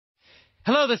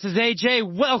Hello, this is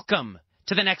AJ. Welcome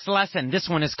to the next lesson. This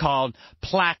one is called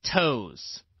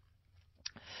Plateaus.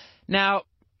 Now,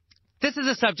 this is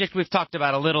a subject we've talked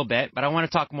about a little bit, but I want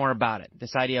to talk more about it,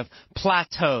 this idea of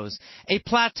plateaus. A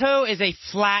plateau is a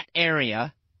flat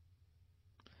area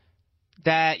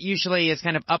that usually is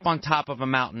kind of up on top of a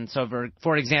mountain. So,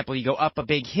 for example, you go up a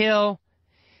big hill,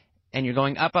 and you're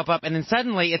going up, and then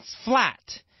suddenly it's flat,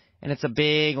 and it's a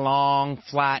big, long,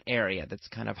 flat area that's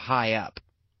kind of high up.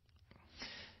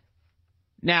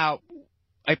 Now,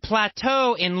 a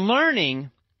plateau in learning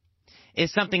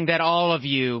is something that all of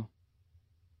you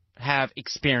have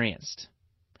experienced.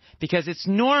 Because it's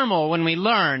normal when we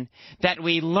learn that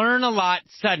we learn a lot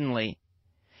suddenly,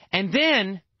 and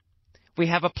then we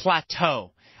have a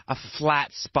plateau, a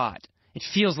flat spot. It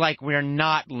feels like we're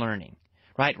not learning,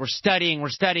 right? We're studying,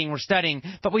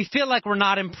 but we feel like we're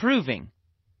not improving.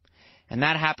 And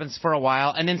that happens for a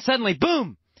while, and then suddenly,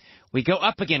 boom! We go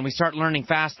up again. We start learning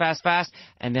fast,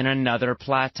 and then another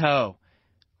plateau,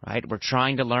 right? We're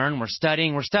trying to learn. We're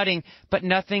studying, but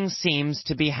nothing seems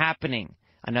to be happening.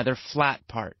 Another flat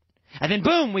part. And then,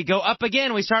 boom, we go up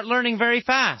again. We start learning very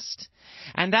fast.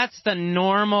 And that's the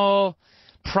normal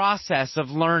process of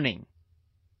learning.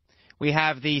 We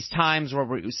have these times where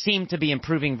we seem to be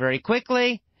improving very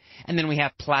quickly, and then we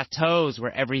have plateaus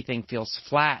where everything feels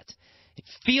flat. It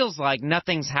feels like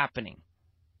nothing's happening.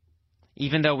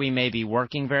 Even though we may be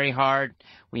working very hard,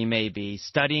 we may be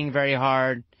studying very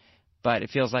hard, but it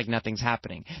feels like nothing's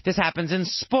happening. This happens in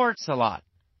sports a lot.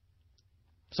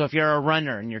 So if you're a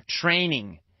runner and you're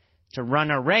training to run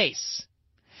a race,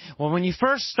 well, when you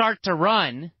first start to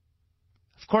run,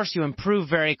 of course you improve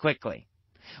very quickly.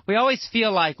 We always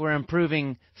feel like we're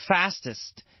improving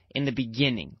fastest in the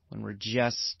beginning when we're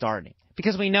just starting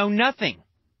because we know nothing.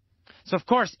 So, of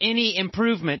course, any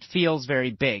improvement feels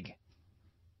very big.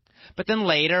 But then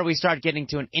later, we start getting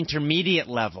to an intermediate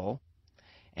level,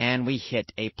 and we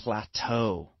hit a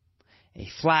plateau, a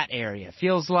flat area.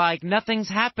 Feels like nothing's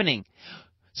happening.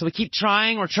 So we keep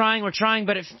trying, we're trying,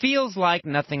 but it feels like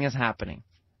nothing is happening.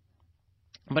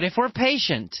 But if we're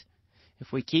patient,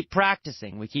 if we keep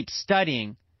practicing, we keep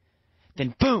studying,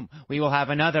 then boom, we will have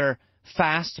another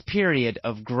fast period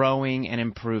of growing and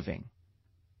improving.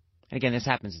 And again, this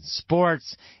happens in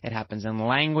sports, it happens in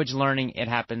language learning, it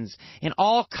happens in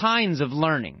all kinds of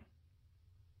learning.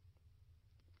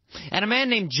 And a man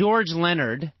named George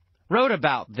Leonard wrote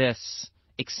about this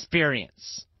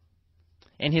experience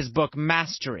in his book,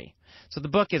 Mastery. So the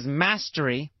book is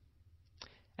Mastery,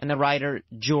 and the writer,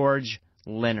 George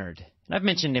Leonard. And I've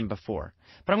mentioned him before.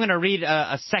 But I'm going to read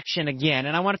a section again,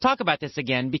 and I want to talk about this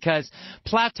again because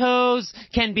plateaus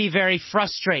can be very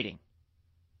frustrating.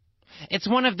 It's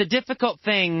one of the difficult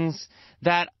things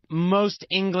that most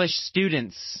English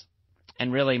students,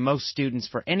 and really most students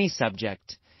for any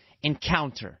subject,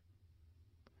 encounter.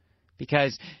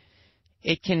 Because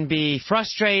it can be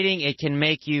frustrating, it can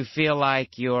make you feel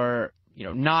like you're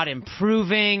not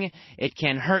improving, it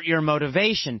can hurt your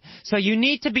motivation. So you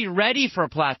need to be ready for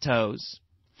plateaus.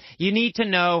 You need to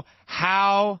know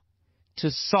how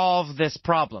to solve this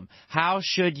problem. How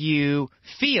should you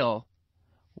feel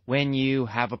when you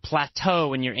have a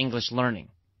plateau in your English learning?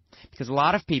 Because a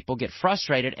lot of people get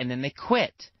frustrated and then they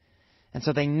quit. And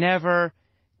so they never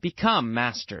become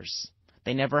masters.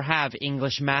 They never have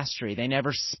English mastery. They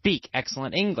never speak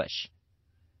excellent English.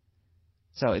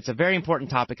 So it's a very important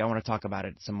topic. I want to talk about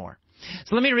it some more.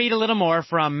 So let me read a little more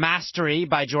from Mastery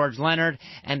by George Leonard,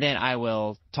 and then I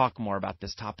will talk more about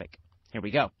this topic. Here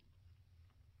we go.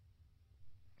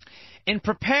 In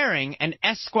preparing an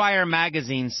Esquire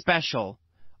magazine special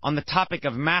on the topic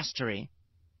of mastery,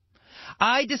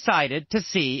 I decided to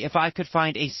see if I could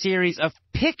find a series of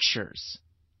pictures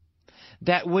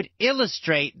that would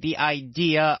illustrate the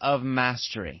idea of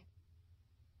mastery.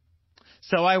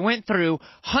 So I went through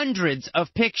hundreds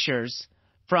of pictures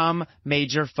from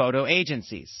major photo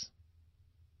agencies.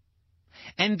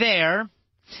 And there,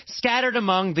 scattered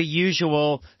among the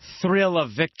usual thrill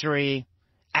of victory,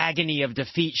 agony of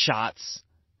defeat shots,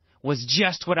 was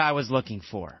just what I was looking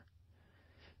for.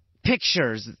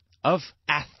 Pictures of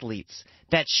athletes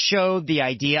that showed the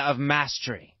idea of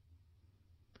mastery.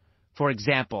 For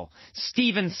example,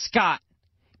 Stephen Scott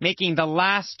making the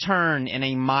last turn in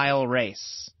a mile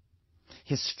race.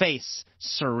 His face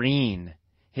serene,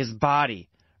 his body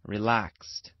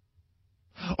relaxed.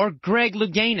 Or Greg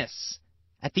Louganis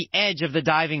at the edge of the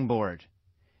diving board,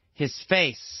 his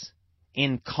face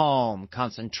in calm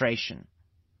concentration.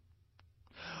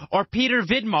 Or Peter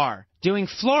Vidmar doing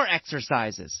floor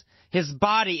exercises, his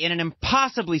body in an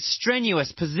impossibly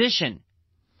strenuous position,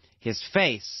 his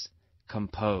face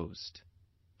composed.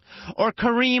 Or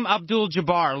Kareem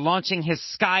Abdul-Jabbar launching his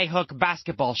skyhook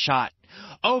basketball shot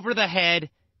over the head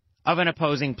of an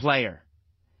opposing player.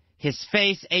 His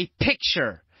face a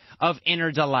picture of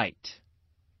inner delight.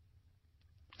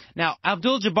 Now,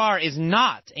 Abdul-Jabbar is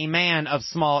not a man of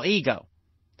small ego.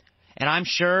 And I'm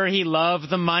sure he loved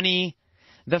the money,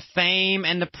 the fame,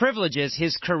 and the privileges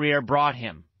his career brought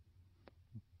him.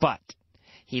 But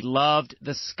he loved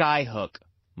the skyhook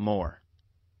more.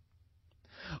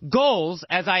 Goals,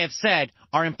 as I have said,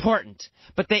 are important,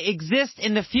 but they exist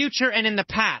in the future and in the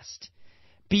past,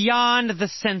 beyond the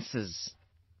senses.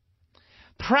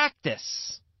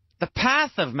 Practice, the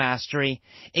path of mastery,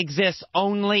 exists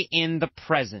only in the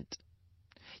present.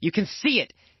 You can see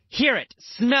it, hear it,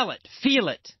 smell it, feel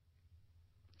it.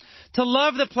 To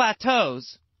love the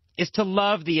Plateaus is to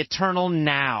love the eternal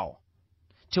now,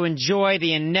 to enjoy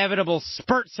the inevitable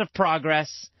spurts of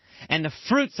progress and the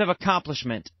fruits of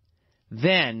accomplishment,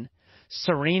 then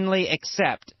serenely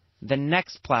accept the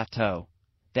next plateau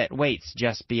that waits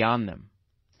just beyond them.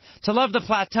 To love the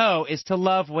plateau is to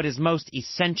love what is most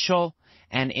essential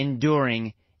and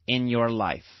enduring in your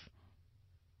life.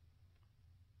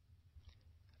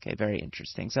 Okay, very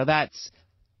interesting. So that's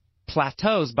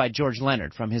Plateaus by George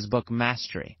Leonard from his book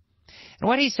Mastery. And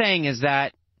what he's saying is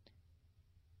that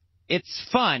it's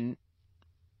fun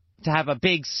to have a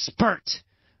big spurt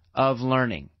of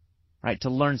learning, right? To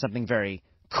learn something very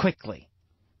quickly.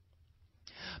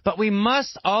 But we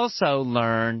must also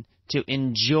learn to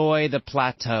enjoy the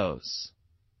plateaus.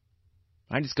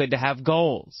 Right? It's good to have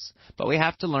goals, but we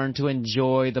have to learn to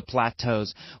enjoy the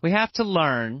plateaus. We have to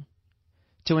learn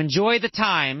to enjoy the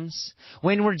times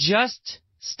when we're just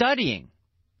studying,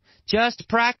 just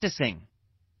practicing,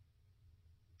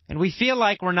 and we feel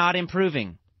like we're not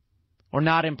improving, or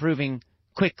not improving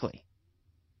quickly.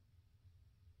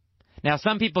 Now,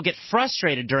 some people get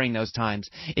frustrated during those times.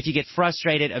 If you get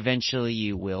frustrated, eventually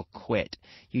you will quit.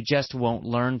 You just won't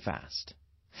learn fast.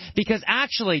 Because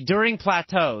actually, during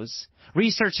plateaus,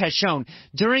 research has shown,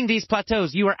 during these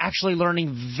plateaus, you are actually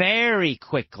learning very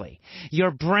quickly.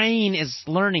 Your brain is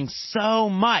learning so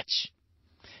much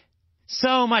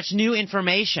new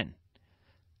information.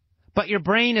 But your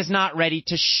brain is not ready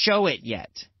to show it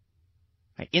yet.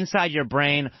 Right? Inside your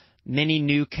brain, many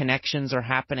new connections are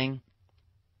happening.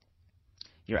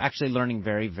 You're actually learning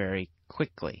very, very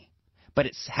quickly. But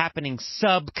it's happening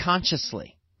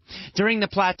subconsciously. During the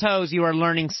plateaus, you are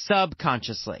learning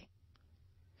subconsciously.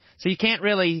 So you can't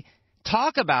really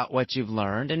talk about what you've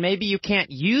learned, and maybe you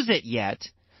can't use it yet.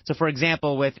 So, for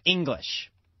example, with English.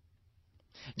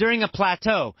 During a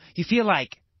plateau, you feel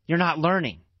like you're not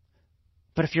learning.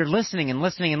 But if you're listening and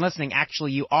listening and listening,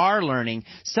 actually you are learning.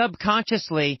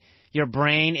 Subconsciously, your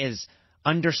brain is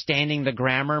understanding the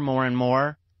grammar more and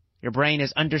more. Your brain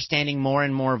is understanding more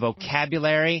and more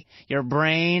vocabulary. Your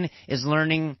brain is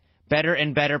learning better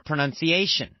and better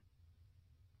pronunciation.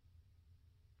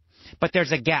 But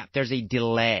there's a gap, there's a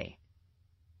delay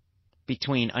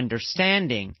between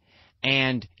understanding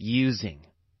and using.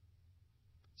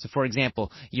 So, for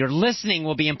example, your listening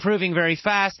will be improving very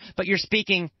fast, but your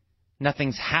speaking,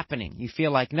 nothing's happening. You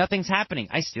feel like nothing's happening.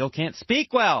 I still can't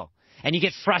speak well. And you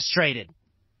get frustrated.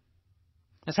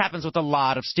 This happens with a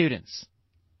lot of students.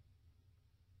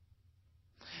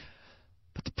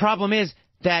 But the problem is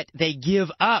that they give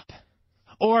up,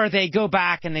 or they go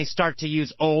back and they start to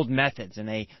use old methods and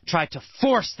they try to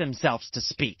force themselves to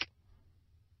speak.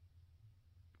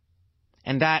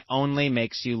 And that only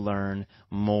makes you learn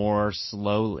more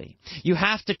slowly. You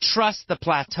have to trust the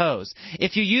plateaus.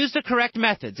 If you use the correct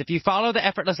methods, if you follow the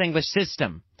effortless English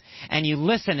system, and you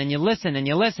listen and you listen and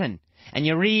you listen, and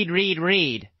you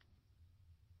read,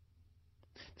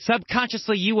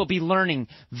 subconsciously you will be learning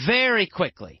very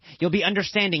quickly. You'll be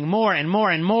understanding more and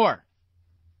more and more.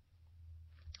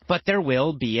 But there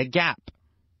will be a gap.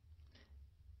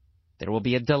 There will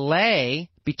be a delay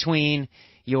between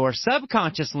your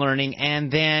subconscious learning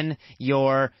and then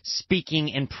your speaking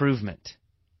improvement.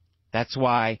 That's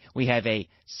why we have a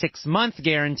 6-month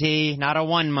guarantee, not a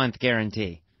 1-month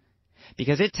guarantee.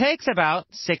 Because it takes about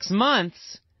 6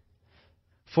 months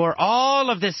for all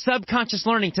of this subconscious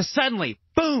learning to suddenly,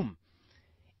 boom,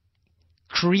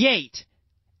 create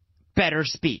better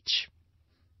speech.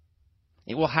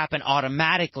 It will happen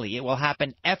automatically. It will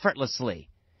happen effortlessly.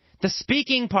 The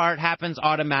speaking part happens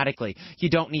automatically. You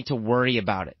don't need to worry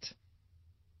about it.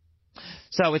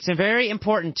 So it's very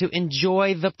important to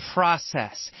enjoy the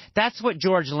process. That's what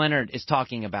George Leonard is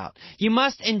talking about. You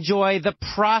must enjoy the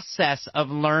process of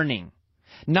learning,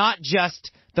 not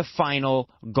just the final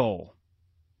goal.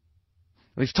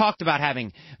 We've talked about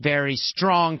having very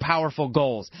strong, powerful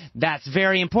goals. That's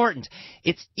very important.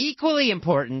 It's equally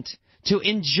important to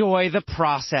enjoy the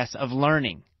process of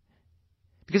learning.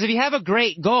 Because if you have a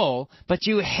great goal, but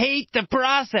you hate the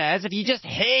process, if you just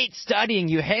hate studying,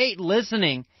 you hate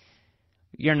listening,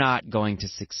 you're not going to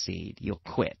succeed. You'll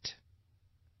quit.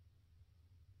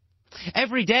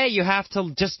 Every day you have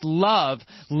to just love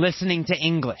listening to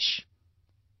English.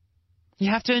 You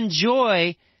have to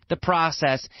enjoy the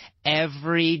process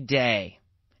every day,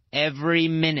 every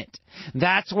minute.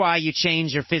 That's why you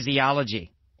change your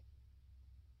physiology.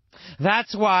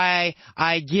 That's why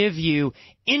I give you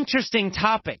interesting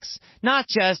topics, not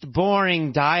just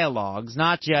boring dialogues,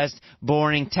 not just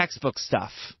boring textbook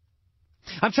stuff.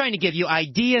 I'm trying to give you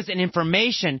ideas and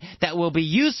information that will be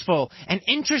useful and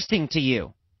interesting to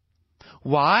you.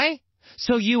 Why?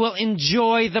 So you will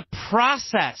enjoy the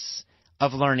process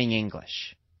of learning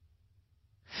English.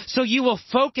 So you will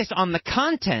focus on the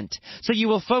content. So you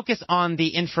will focus on the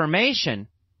information,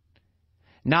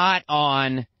 not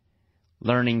on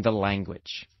learning the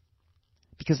language.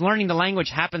 Because learning the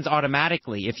language happens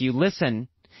automatically. If you listen,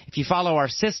 if you follow our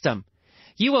system,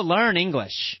 you will learn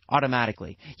English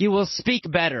automatically. You will speak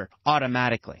better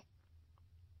automatically.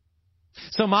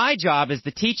 So my job as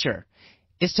the teacher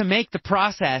is to make the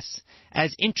process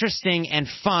as interesting and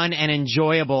fun and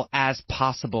enjoyable as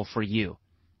possible for you.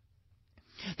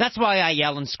 That's why I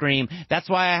yell and scream. That's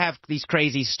why I have these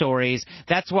crazy stories.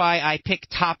 That's why I pick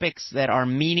topics that are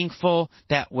meaningful,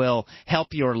 that will help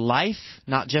your life,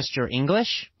 not just your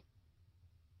English.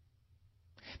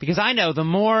 Because I know the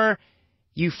more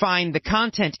you find the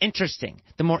content interesting,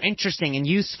 the more interesting and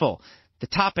useful the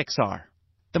topics are.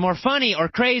 The more funny or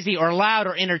crazy or loud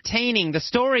or entertaining the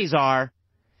stories are,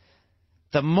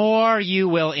 the more you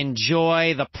will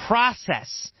enjoy the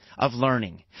process of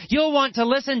learning. You'll want to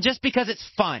listen just because it's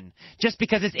fun, just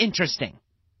because it's interesting.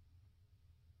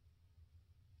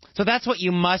 So that's what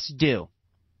you must do.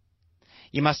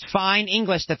 You must find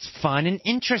English that's fun and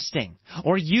interesting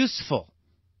or useful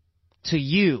to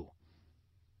you.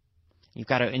 You've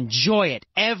got to enjoy it.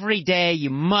 Every day you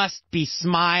must be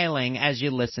smiling as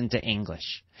you listen to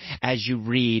English, as you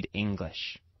read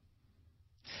English.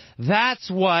 That's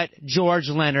what George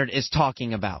Leonard is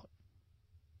talking about.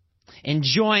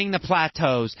 Enjoying the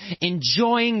plateaus,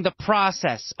 enjoying the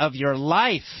process of your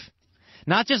life.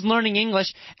 Not just learning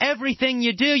English. Everything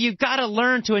you do, you've got to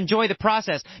learn to enjoy the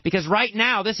process. Because right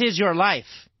now, this is your life.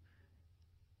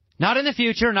 Not in the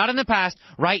future, not in the past.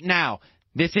 Right now,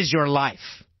 this is your life.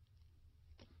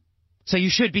 So you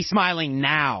should be smiling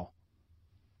now.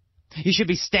 You should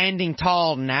be standing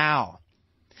tall now.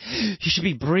 You should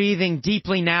be breathing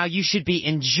deeply now. You should be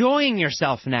enjoying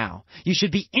yourself now. You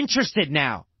should be interested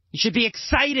now. You should be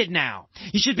excited now.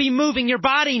 You should be moving your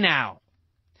body now.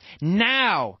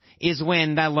 Now is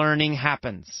when the learning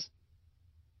happens.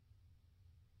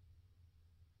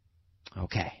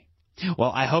 Okay.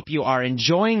 Well, I hope you are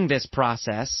enjoying this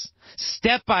process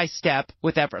step by step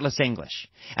with Effortless English.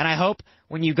 And I hope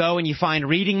when you go and you find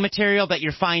reading material that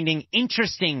you're finding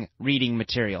interesting reading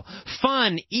material.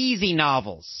 Fun, easy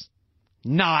novels,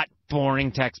 not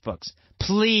boring textbooks.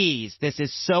 Please, this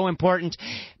is so important.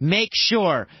 Be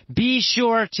sure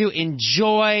to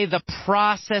enjoy the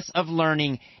process of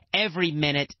learning every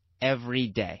minute, every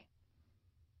day.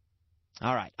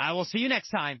 All right. I will see you next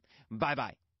time.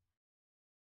 Bye-bye.